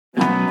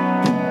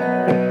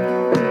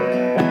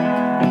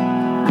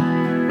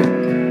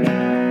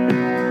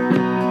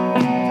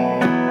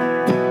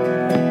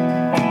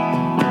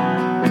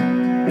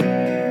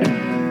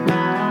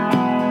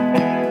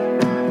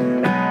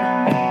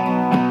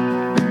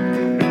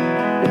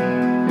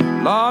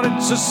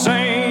the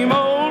same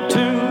old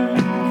tune,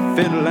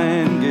 fiddle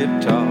and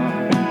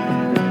guitar.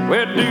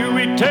 Where do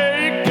we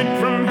take it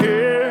from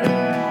here?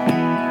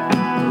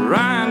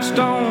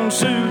 Rhinestone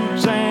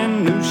suits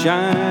and new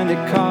shiny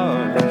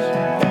cars.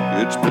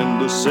 It's been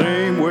the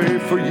same way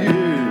for years.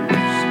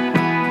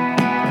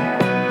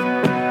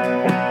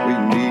 We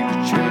need to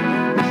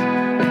change.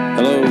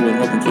 Hello and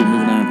welcome to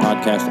Moving Iron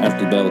Podcast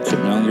After the Bell with Chip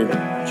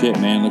Nellinger. Chip,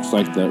 man, looks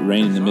like the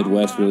rain in the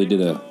Midwest really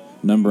did a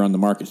number on the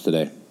markets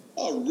today.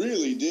 Oh,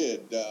 really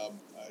did.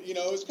 It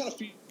was kind of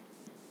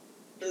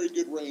very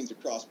good rains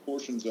across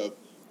portions of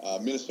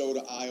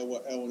Minnesota, Iowa,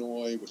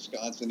 Illinois,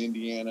 Wisconsin,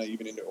 Indiana,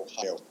 even into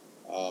Ohio.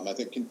 I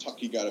think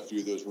Kentucky got a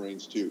few of those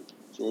rains too.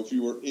 So if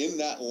you were in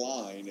that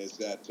line as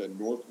that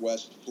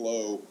northwest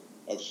flow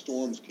of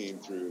storms came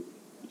through,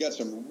 you got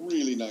some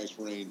really nice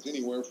rains,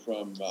 anywhere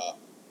from a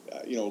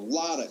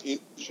lot of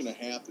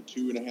 1.5 to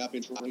 2.5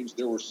 inch rains.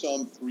 There were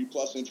some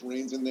 3+ inch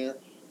rains in there.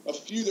 A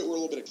few that were a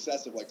little bit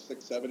excessive, like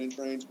 6-7 inch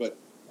rains, but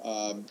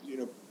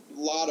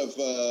lot of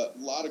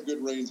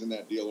good rains in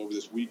that deal over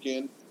this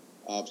weekend.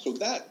 So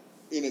that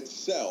in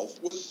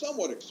itself was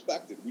somewhat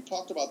expected. We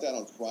talked about that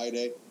on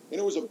Friday, and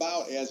it was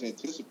about as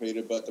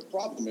anticipated. But the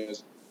problem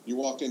is, you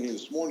walked in here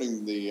this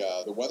morning, the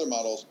weather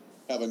models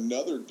have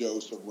another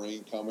dose of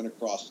rain coming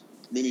across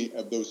many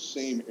of those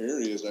same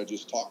areas I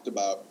just talked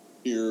about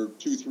here.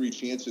 2-3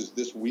 chances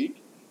this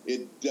week.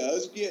 It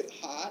does get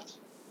hot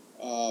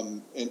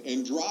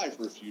and dry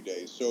for a few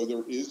days, so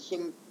there is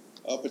some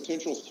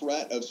potential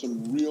threat of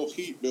some real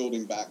heat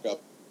building back up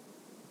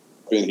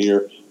in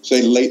here,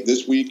 say late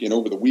this week and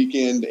over the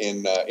weekend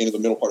and into the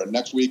middle part of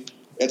next week.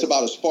 It's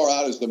about as far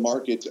out as the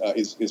market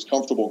is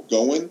comfortable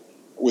going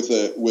with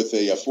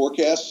a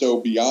forecast.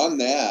 So beyond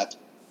that,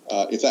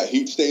 if that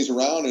heat stays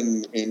around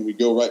and we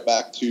go right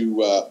back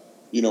to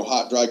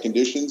hot, dry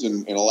conditions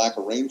and a lack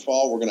of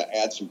rainfall, we're going to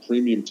add some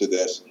premium to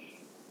this.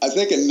 I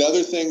think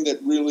another thing that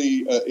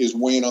really is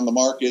weighing on the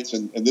markets,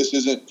 and this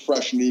isn't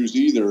fresh news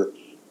either,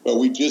 but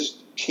we just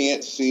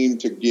can't seem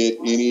to get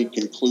any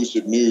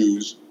conclusive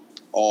news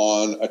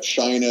on a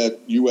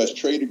China-U.S.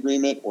 trade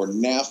agreement or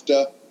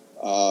NAFTA.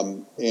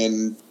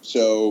 And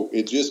so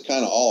it just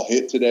kind of all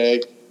hit today.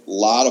 A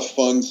lot of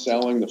funds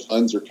selling. The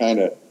funds are kind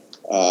of,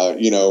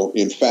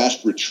 in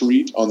fast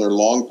retreat on their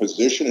long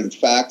position. In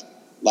fact, a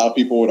lot of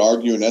people would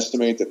argue and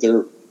estimate that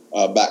they're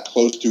back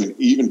close to an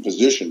even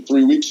position.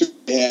 3 weeks ago,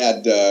 they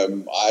had,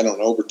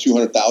 over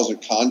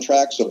 200,000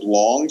 contracts of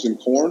longs in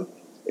corn.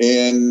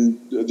 And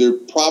they're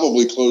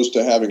probably close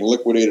to having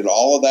liquidated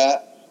all of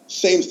that.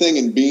 Same thing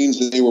in beans.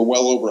 They were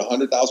well over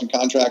 100,000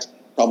 contracts,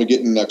 probably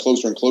getting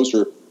closer and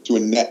closer to a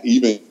net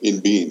even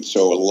in beans.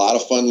 So a lot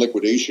of fund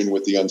liquidation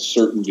with the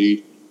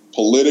uncertainty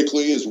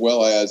politically, as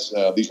well as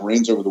these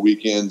rains over the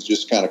weekends,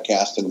 just kind of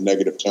casting a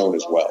negative tone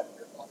as well.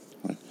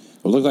 Well,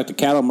 it looked like the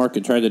cattle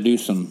market tried to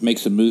make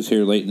some moves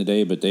here late in the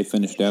day, but they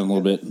finished down a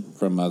little bit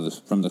from the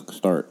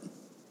start.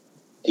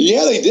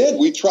 Yeah, they did.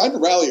 We tried to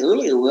rally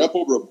earlier. We're up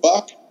over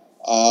 $1.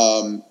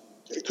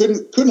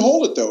 Couldn't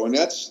hold it though, and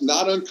that's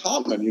not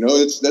uncommon.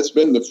 That's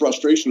been the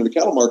frustration of the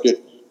cattle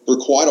market for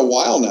quite a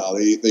while now.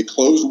 They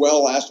closed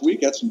well last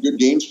week, had some good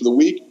gains for the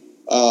week.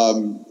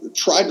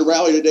 Tried to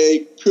rally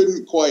today,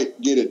 couldn't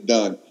quite get it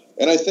done.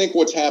 And I think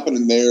what's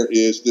happening there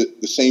is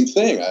the same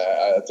thing.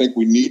 I think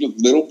we need a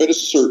little bit of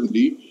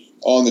certainty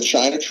on the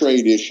China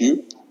trade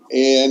issue,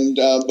 and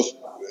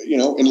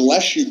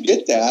unless you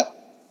get that,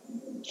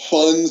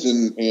 funds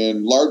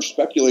and large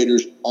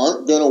speculators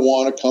aren't going to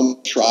want to come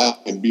try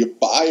and be a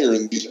buyer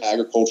in these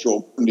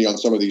agricultural on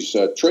some of these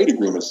trade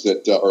agreements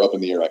that are up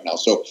in the air right now.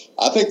 So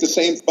I think the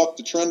same bucked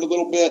the trend a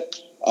little bit,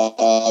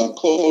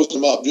 closed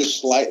them up just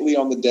slightly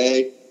on the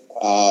day.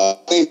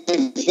 Same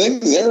thing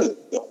there.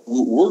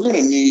 We're going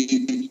to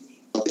need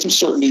some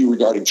certainty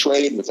regarding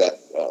trade with that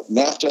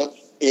NAFTA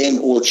and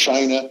or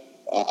China.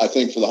 I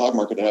think for the hog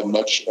market to have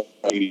much,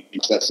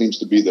 that seems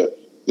to be the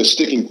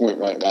sticking point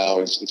right now.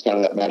 It's kind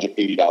of that magic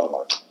 $80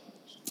 mark.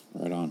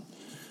 Right on.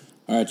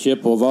 All right,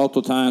 Chip. Well,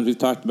 volatile times. We've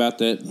talked about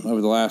that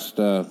over the last,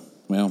 for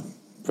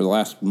the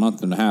last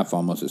month and a half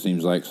almost, it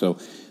seems like. So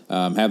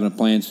having a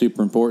plan is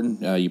super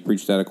important. You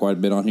preached that quite a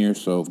bit on here.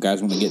 So if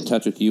guys want to get in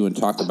touch with you and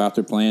talk about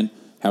their plan,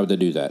 how would they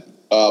do that?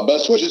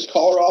 Best way is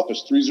call our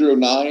office,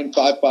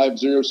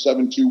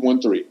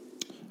 309-550-7213.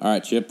 All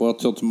right, Chip. Well,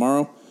 till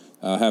tomorrow,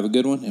 have a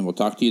good one, and we'll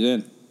talk to you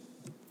then.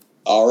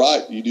 All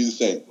right. You do the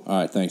same. All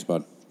right. Thanks,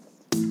 bud.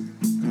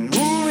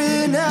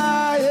 Moving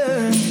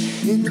higher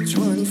in the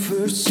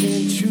 21st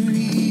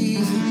century.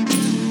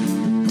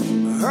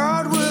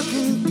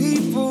 Hard-working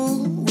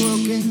people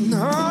working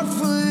hard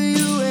for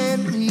you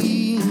and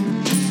me.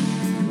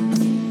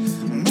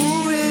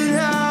 Moving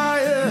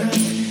higher,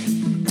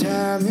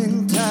 time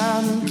and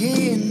time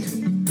again.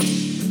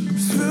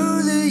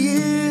 Through the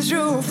years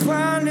you'll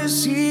find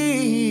us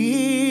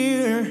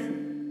here.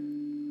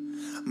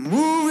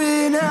 Moving